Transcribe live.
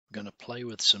We're going to play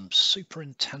with some super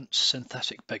intense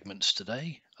synthetic pigments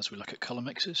today as we look at colour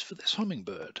mixes for this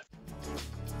hummingbird.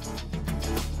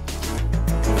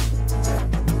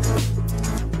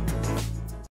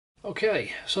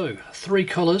 Okay, so three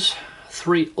colours,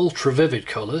 three ultra vivid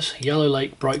colours: Yellow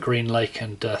Lake, Bright Green Lake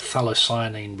and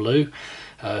Phthalocyanine Blue.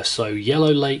 So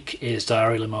Yellow Lake is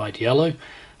diarylamide yellow,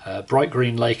 Bright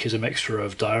Green Lake is a mixture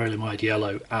of diarylamide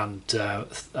yellow and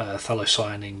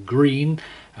phthalocyanine green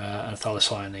and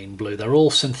phthalocyanine blue. They're all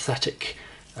synthetic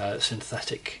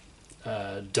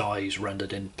dyes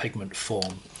rendered in pigment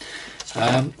form.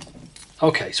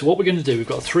 Okay, so what we're going to do, we've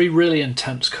got three really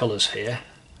intense colours here.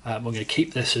 We're going to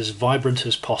keep this as vibrant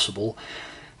as possible,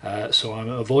 so I'm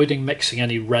avoiding mixing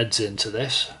any reds into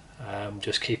this,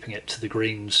 just keeping it to the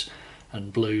greens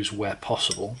and blues where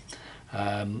possible.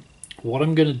 What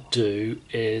I'm going to do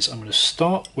is I'm going to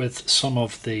start with some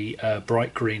of the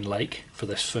Bright Green Lake for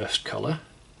this first colour,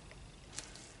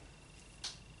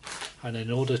 and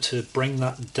in order to bring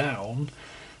that down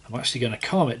I'm actually going to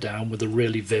calm it down with a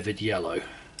really vivid yellow.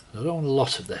 I don't want a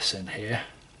lot of this in here.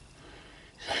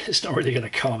 It's not really going to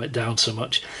calm it down so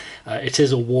much. It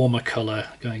is a warmer colour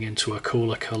going into a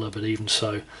cooler colour, but even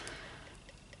so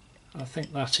I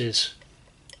think that is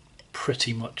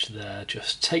pretty much there.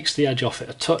 Just takes the edge off it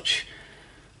a touch.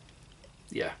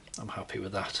 Yeah, I'm happy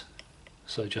with that.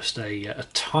 So just a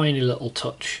tiny little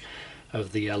touch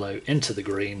of the yellow into the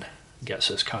green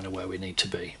gets us kind of where we need to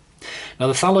be. Now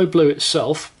the phthalo blue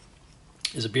itself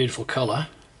is a beautiful colour,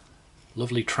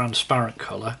 lovely transparent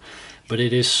colour, but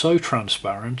it is so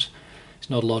transparent it's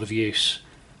not a lot of use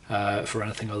for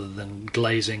anything other than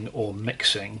glazing or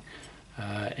mixing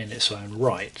in its own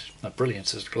right. Now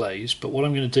brilliant as glaze, but what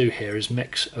I'm going to do here is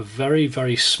mix a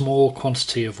very small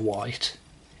quantity of white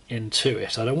into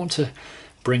it. I don't want to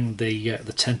bring the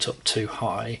tint up too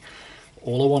high.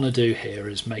 All I want to do here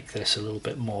is make this a little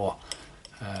bit more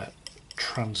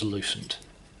translucent.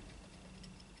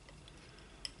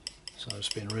 So I've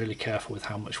just been really careful with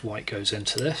how much white goes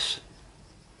into this.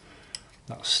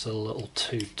 That's still a little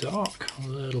too dark, a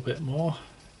little bit more.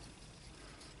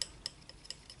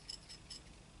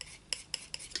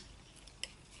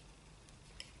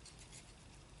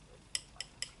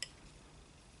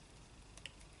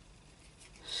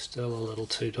 Still a little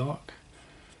too dark.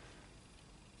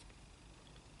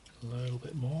 A little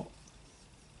bit more.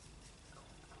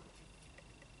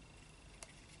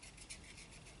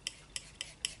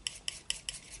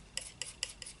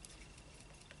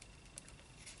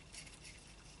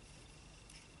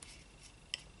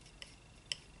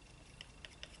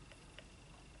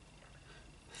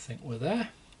 I think we're there.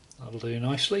 That'll do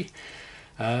nicely.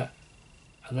 And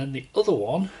then the other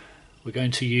one, we're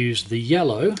going to use the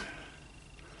yellow,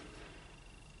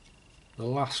 the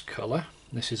last colour.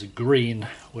 This is a green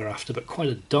we're after, but quite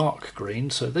a dark green.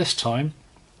 So this time,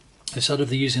 instead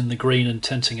of using the green and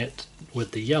tinting it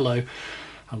with the yellow,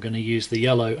 I'm going to use the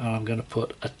yellow and I'm going to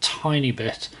put a tiny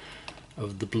bit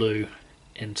of the blue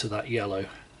into that yellow.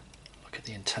 Look at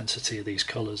the intensity of these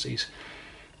colours.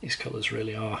 These colours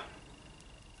really are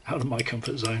out of my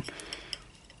comfort zone.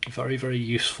 Very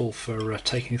useful for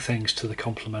taking things to the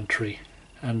complementary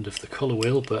end of the colour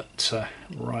wheel, but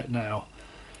right now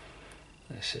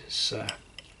this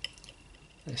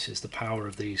is the power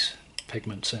of these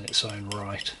pigments in its own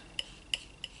right.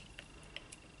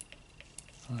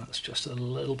 That's just a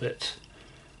little bit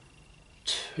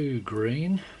too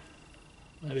green.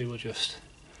 Maybe we'll just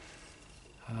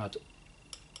add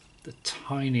the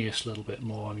tiniest little bit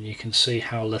more. I mean, you can see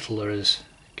how little there is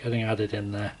getting added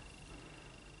in there,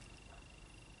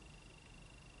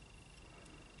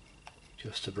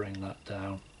 just to bring that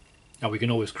down. Now we can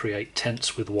always create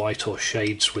tints with white or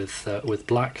shades with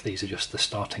black. These are just the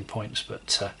starting points,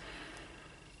 but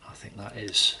I think that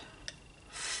is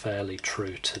fairly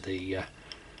true to the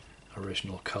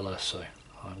original colour, so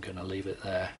I'm going to leave it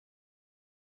there.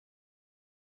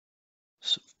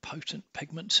 Some potent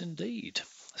pigments indeed.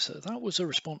 So that was a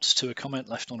response to a comment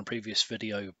left on a previous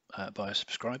video by a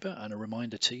subscriber, and a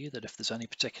reminder to you that if there's any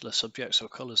particular subjects or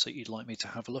colours that you'd like me to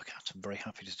have a look at, I'm very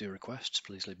happy to do requests.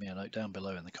 Please leave me a note down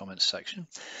below in the comments section.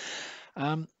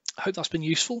 I hope that's been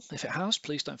useful. If it has,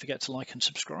 please don't forget to like and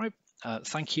subscribe.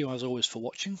 Thank you as always for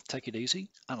watching. Take it easy,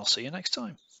 and I'll see you next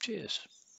time. Cheers.